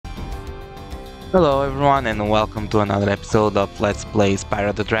Hello everyone and welcome to another episode of Let's Play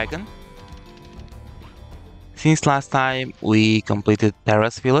Spyro the Dragon. Since last time we completed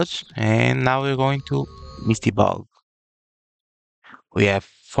Terra's Village and now we're going to Misty Bog. We have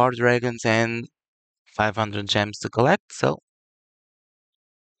 4 dragons and 500 gems to collect, so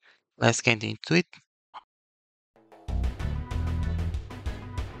let's get into it.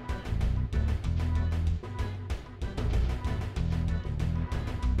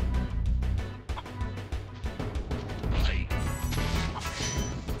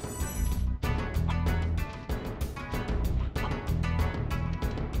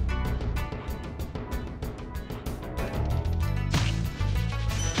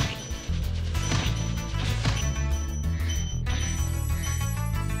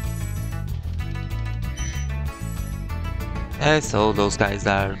 So those guys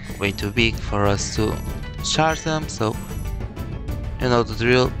are way too big for us to charge them, so you know the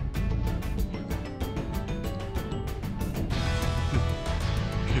drill.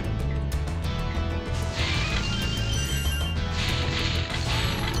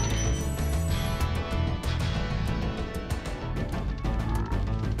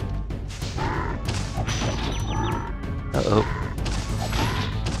 Uh-oh.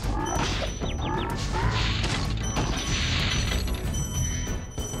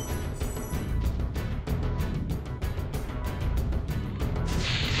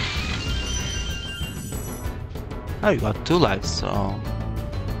 Oh, you got 2 lives, so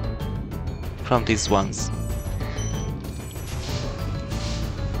from these ones.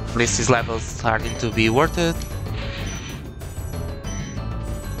 At least these levels starting to be worth it.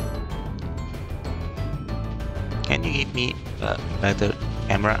 Can you give me a better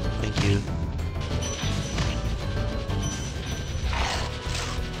camera? Thank you.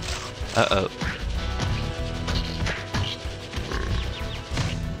 Uh-oh.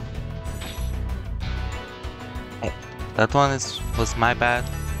 That one was my bad.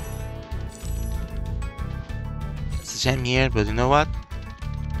 There's a gem here, but you know what?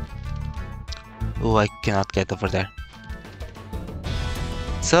 Oh, I cannot get over there.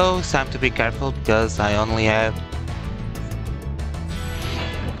 So it's time to be careful because I only have...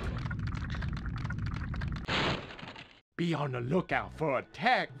 Be on the lookout for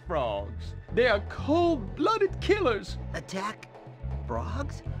attack frogs. They are cold-blooded killers. Attack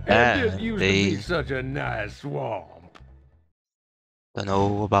frogs? And this used to be such a nice swamp. Don't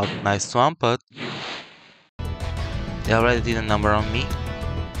know about nice swamp, but they already did a number on me.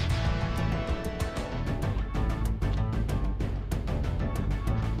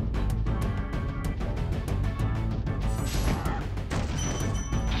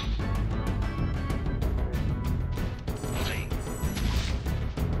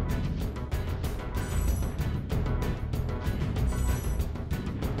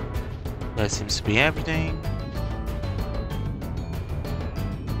 That seems to be everything.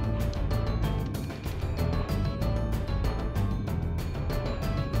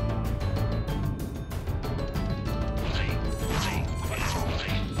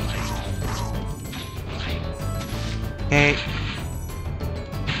 Okay.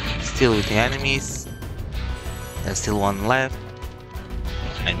 Still with the enemies. There's still one left.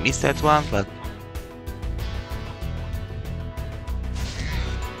 I missed that one, but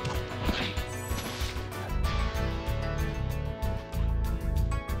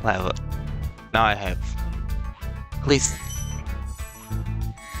level. Now I have at least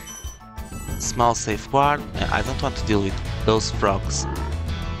small safeguard. I don't want to deal with those frogs.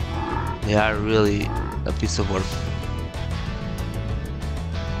 They are really a piece of work.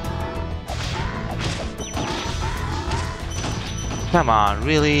 Come on,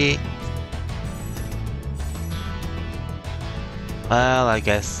 really? Well, I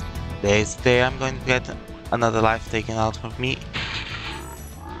guess this day I'm going to get another life taken out of me.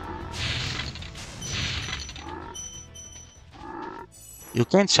 You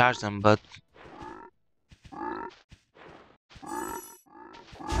can charge them, but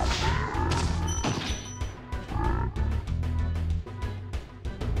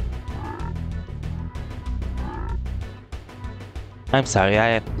I'm sorry, I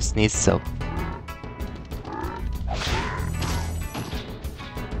have to sneeze, so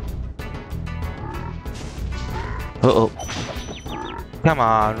uh-oh. Come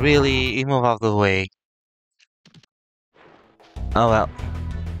on, really? You move out of the way. Oh well.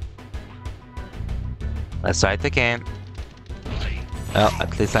 Let's try it again. Well,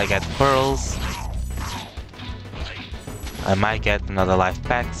 at least I get pearls. I might get another life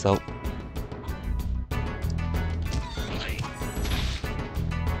back, so...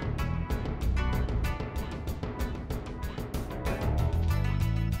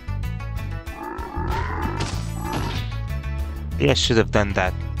 I should have done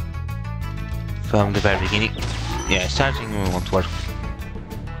that from the very beginning. Yeah, charging won't work.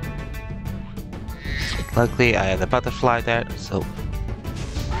 Luckily, I had a butterfly there, so...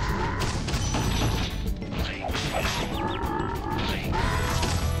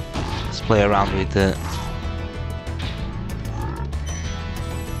 Let's play around with the...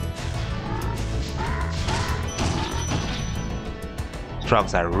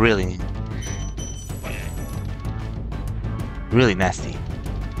 Frogs are really nasty.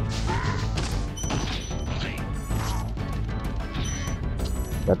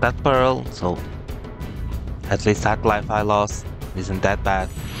 Got that pearl, so at least that life I lost isn't that bad.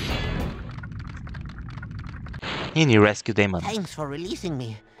 And you rescue Damon. Thanks for releasing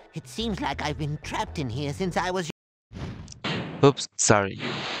me. It seems like I've been trapped in here since I was... Oops, sorry.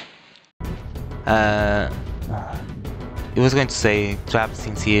 It was going to say trapped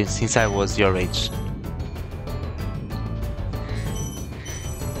since I was your age.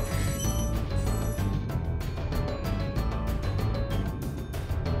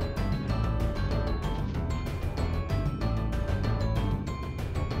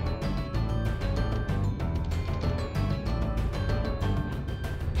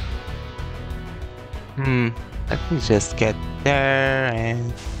 Let me just get there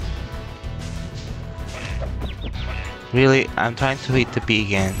and... Really, I'm trying to hit the P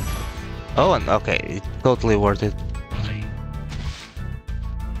again. Oh, and okay, it's totally worth it.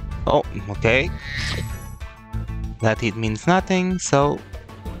 Oh, okay. That hit means nothing, so...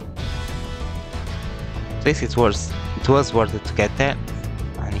 At least it was worth it to get there.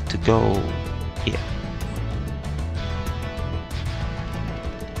 I need to go here.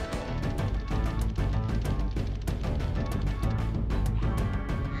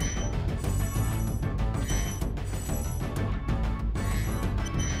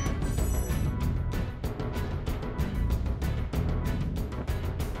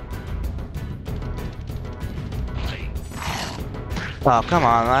 Oh, come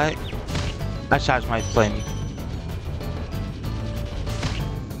on, I charged my flame.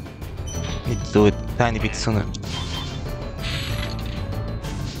 Need to do it a tiny bit sooner.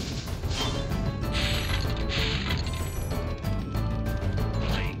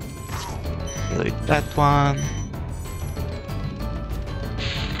 Deal with that one.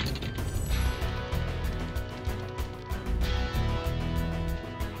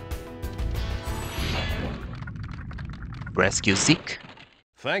 Rescue Zeke.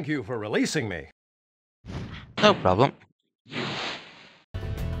 Thank you for releasing me. No problem.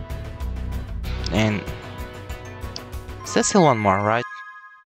 And there's still one more, right?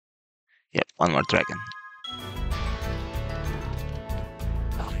 Yep, one more dragon.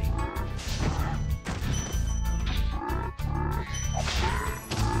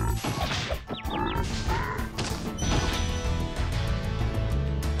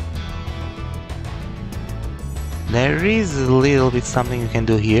 There is a little bit something you can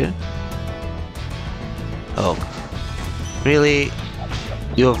do here. Oh, really?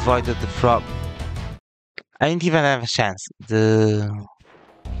 You avoided the frog. I didn't even have a chance.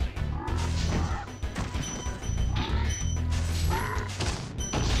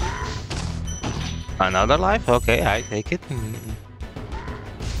 Another life? Okay, I take it.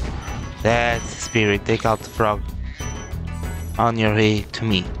 That's the spirit. Take out the frog on your way to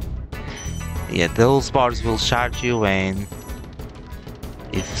me. Yeah, those bars will charge you, and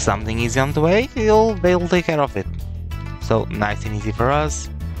if something is on the way, they'll take care of it. So nice and easy for us.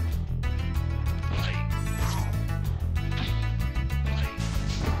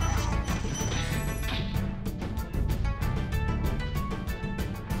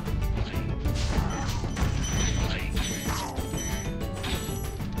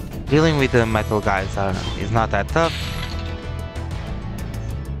 Dealing with the metal guys is not that tough.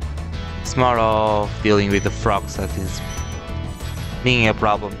 It's more of dealing with the frogs that is being a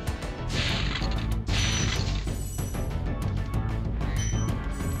problem.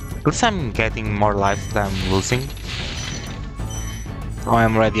 At least I'm getting more lives than I'm losing. Oh,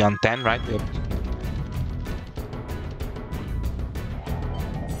 I'm already on 10, right? Yep.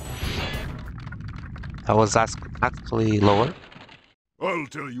 I was actually lower. I'll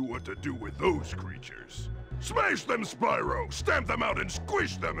tell you what to do with those creatures. Smash them, Spyro! Stamp them out and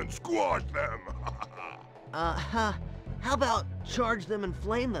squish them and squash them! How about charge them and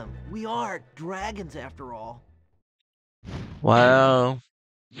flame them? We are dragons after all. Well,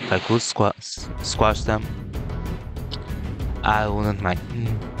 if I could squash them, I wouldn't mind.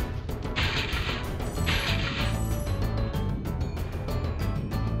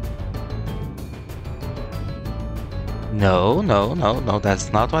 No,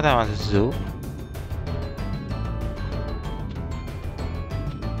 that's not what I wanted to do.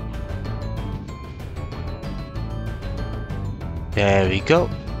 There we go.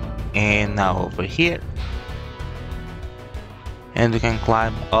 And now over here. And we can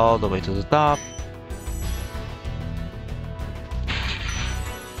climb all the way to the top.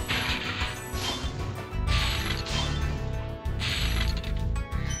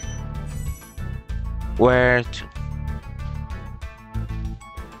 Where to?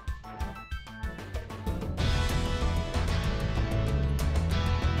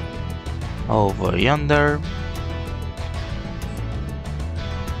 Over yonder.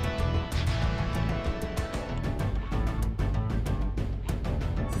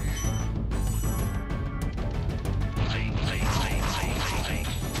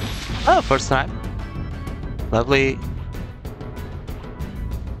 Oh, first time. Lovely.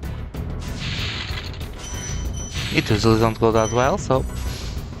 It usually don't go that well, so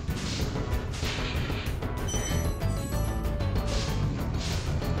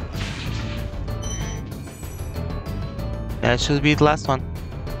that should be the last one.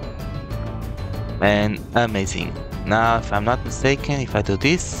 And amazing. Now, if I'm not mistaken, if I do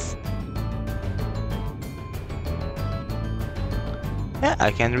this, yeah,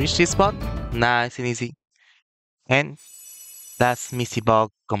 I can reach this spot. Nice and easy. And that's Misty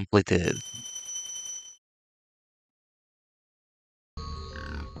Bog completed.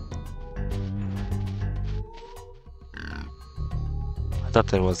 I thought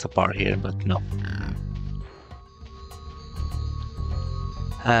there was a bar here, but no.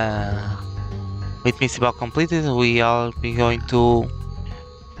 With Misty Bog completed, we are going to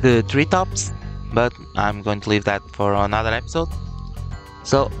the treetops, but I'm going to leave that for another episode.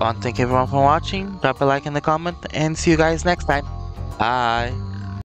 So, I want to thank everyone for watching, drop a like in the comment, and see you guys next time. Bye!